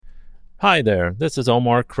Hi there, this is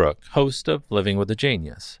Omar Crook, host of Living with a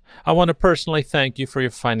Genius. I want to personally thank you for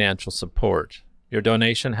your financial support. Your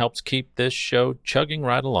donation helps keep this show chugging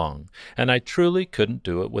right along, and I truly couldn't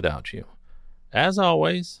do it without you. As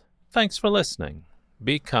always, thanks for listening.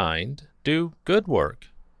 Be kind, do good work,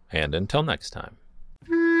 and until next time.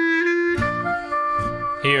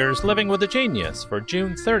 Here's Living with a Genius for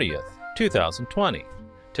June 30th, 2020.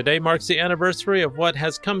 Today marks the anniversary of what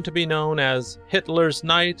has come to be known as Hitler's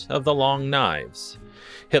Night of the Long Knives.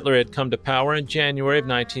 Hitler had come to power in January of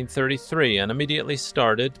 1933 and immediately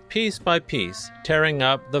started, piece by piece, tearing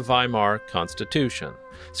up the Weimar Constitution,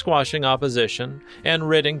 squashing opposition, and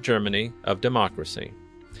ridding Germany of democracy.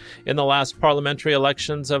 In the last parliamentary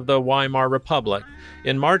elections of the Weimar Republic,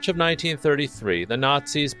 in March of 1933, the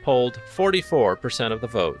Nazis polled 44% of the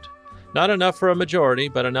vote. Not enough for a majority,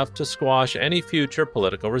 but enough to squash any future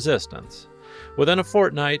political resistance. Within a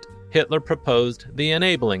fortnight, Hitler proposed the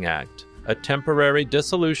Enabling Act, a temporary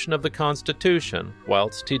dissolution of the Constitution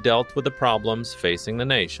whilst he dealt with the problems facing the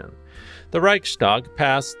nation. The Reichstag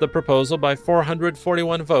passed the proposal by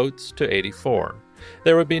 441 votes to 84.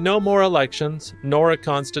 There would be no more elections nor a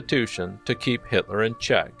constitution to keep Hitler in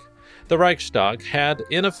check. The Reichstag had,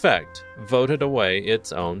 in effect, voted away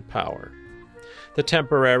its own power. The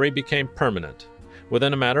temporary became permanent.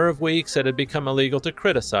 Within a matter of weeks, it had become illegal to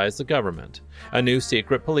criticize the government. A new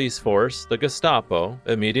secret police force, the Gestapo,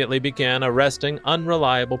 immediately began arresting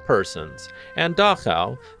unreliable persons, and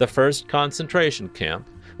Dachau, the first concentration camp,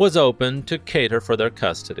 was opened to cater for their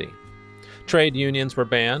custody. Trade unions were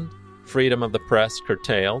banned, freedom of the press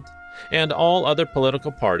curtailed, and all other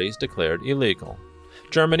political parties declared illegal.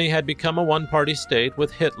 Germany had become a one-party state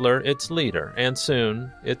with Hitler its leader, and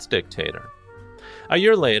soon its dictator. A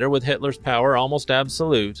year later, with Hitler's power almost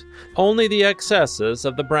absolute, only the excesses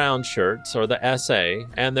of the Brown Shirts, or the SA,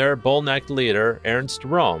 and their bull-necked leader, Ernst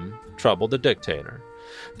Röhm, troubled the dictator.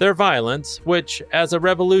 Their violence, which, as a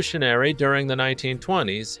revolutionary during the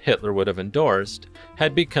 1920s, Hitler would have endorsed,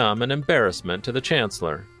 had become an embarrassment to the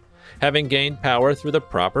Chancellor. Having gained power through the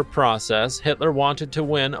proper process, Hitler wanted to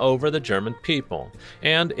win over the German people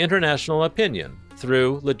and international opinion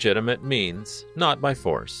through legitimate means, not by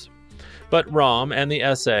force. But Röhm and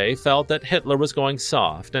the SA felt that Hitler was going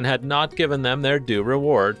soft and had not given them their due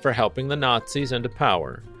reward for helping the Nazis into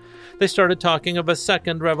power. They started talking of a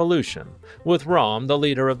second revolution, with Röhm, the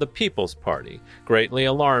leader of the People's Party, greatly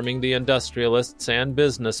alarming the industrialists and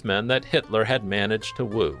businessmen that Hitler had managed to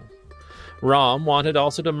woo. Röhm wanted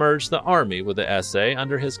also to merge the army with the SA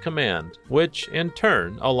under his command, which in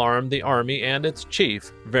turn alarmed the army and its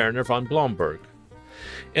chief, Werner von Blomberg.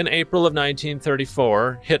 In April of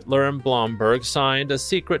 1934, Hitler and Blomberg signed a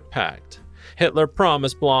secret pact. Hitler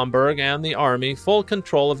promised Blomberg and the army full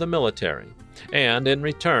control of the military, and in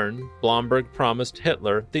return, Blomberg promised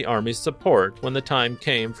Hitler the army's support when the time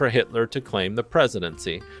came for Hitler to claim the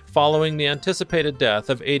presidency, following the anticipated death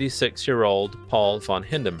of 86-year-old Paul von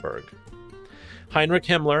Hindenburg. Heinrich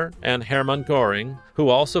Himmler and Hermann Göring, who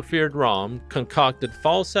also feared Röhm, concocted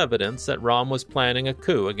false evidence that Röhm was planning a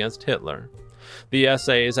coup against Hitler. The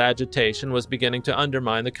SA's agitation was beginning to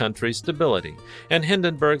undermine the country's stability, and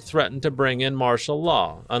Hindenburg threatened to bring in martial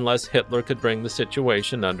law unless Hitler could bring the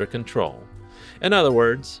situation under control. In other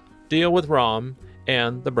words, deal with Röhm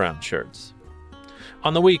and the Brown Shirts.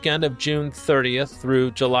 On the weekend of June 30th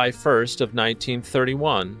through July 1st of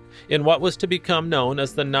 1931, in what was to become known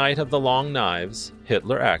as the Night of the Long Knives,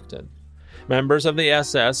 Hitler acted. Members of the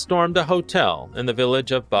SS stormed a hotel in the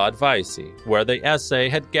village of Bad Weissy, where the SA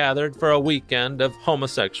had gathered for a weekend of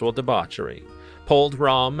homosexual debauchery, pulled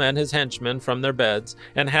Röhm and his henchmen from their beds,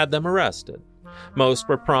 and had them arrested. Most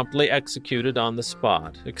were promptly executed on the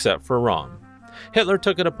spot, except for Röhm. Hitler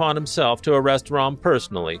took it upon himself to arrest Röhm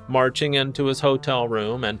personally, marching into his hotel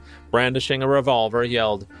room and, brandishing a revolver,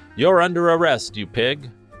 yelled, "You're under arrest, you pig!"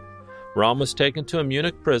 Röhm was taken to a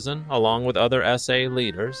Munich prison along with other SA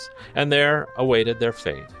leaders, and there awaited their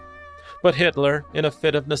fate. But Hitler, in a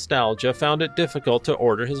fit of nostalgia, found it difficult to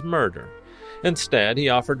order his murder. Instead, he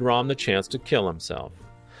offered Röhm the chance to kill himself.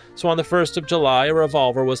 So on the 1st of July, a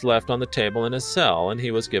revolver was left on the table in his cell, and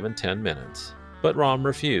he was given 10 minutes. But Röhm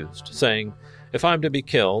refused, saying, "If I'm to be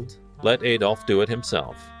killed, let Adolf do it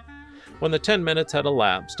himself." When the 10 minutes had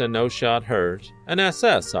elapsed and no shot heard, an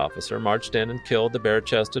SS officer marched in and killed the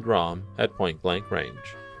bare-chested Röhm at point-blank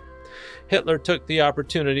range. Hitler took the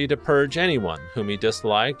opportunity to purge anyone whom he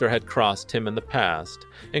disliked or had crossed him in the past,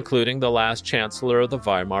 including the last Chancellor of the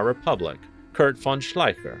Weimar Republic, Kurt von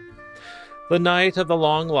Schleicher. The Night of the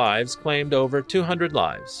Long Lives claimed over 200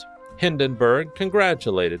 lives. Hindenburg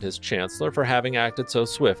congratulated his chancellor for having acted so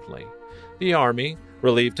swiftly. The army,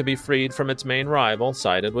 Relieved to be freed from its main rival,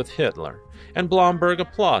 sided with Hitler, and Blomberg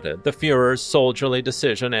applauded the Führer's soldierly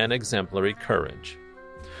decision and exemplary courage.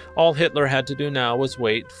 All Hitler had to do now was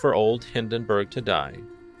wait for old Hindenburg to die,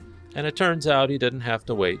 and it turns out he didn't have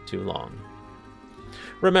to wait too long.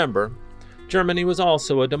 Remember, Germany was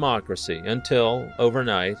also a democracy until,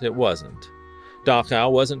 overnight, it wasn't.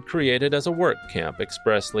 Dachau wasn't created as a work camp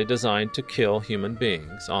expressly designed to kill human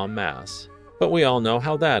beings en masse. But we all know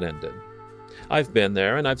how that ended. I've been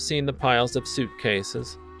there, and I've seen the piles of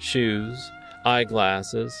suitcases, shoes,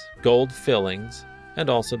 eyeglasses, gold fillings, and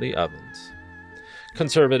also the ovens.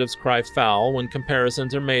 Conservatives cry foul when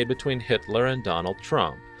comparisons are made between Hitler and Donald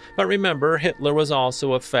Trump. But remember, Hitler was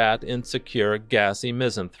also a fat, insecure, gassy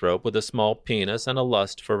misanthrope with a small penis and a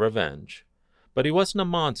lust for revenge. But he wasn't a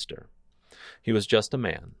monster. He was just a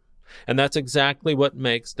man. And that's exactly what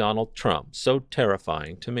makes Donald Trump so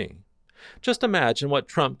terrifying to me. Just imagine what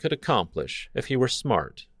Trump could accomplish if he were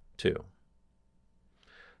smart, too.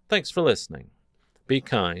 Thanks for listening. Be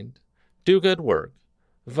kind, do good work,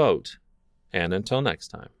 vote, and until next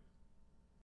time.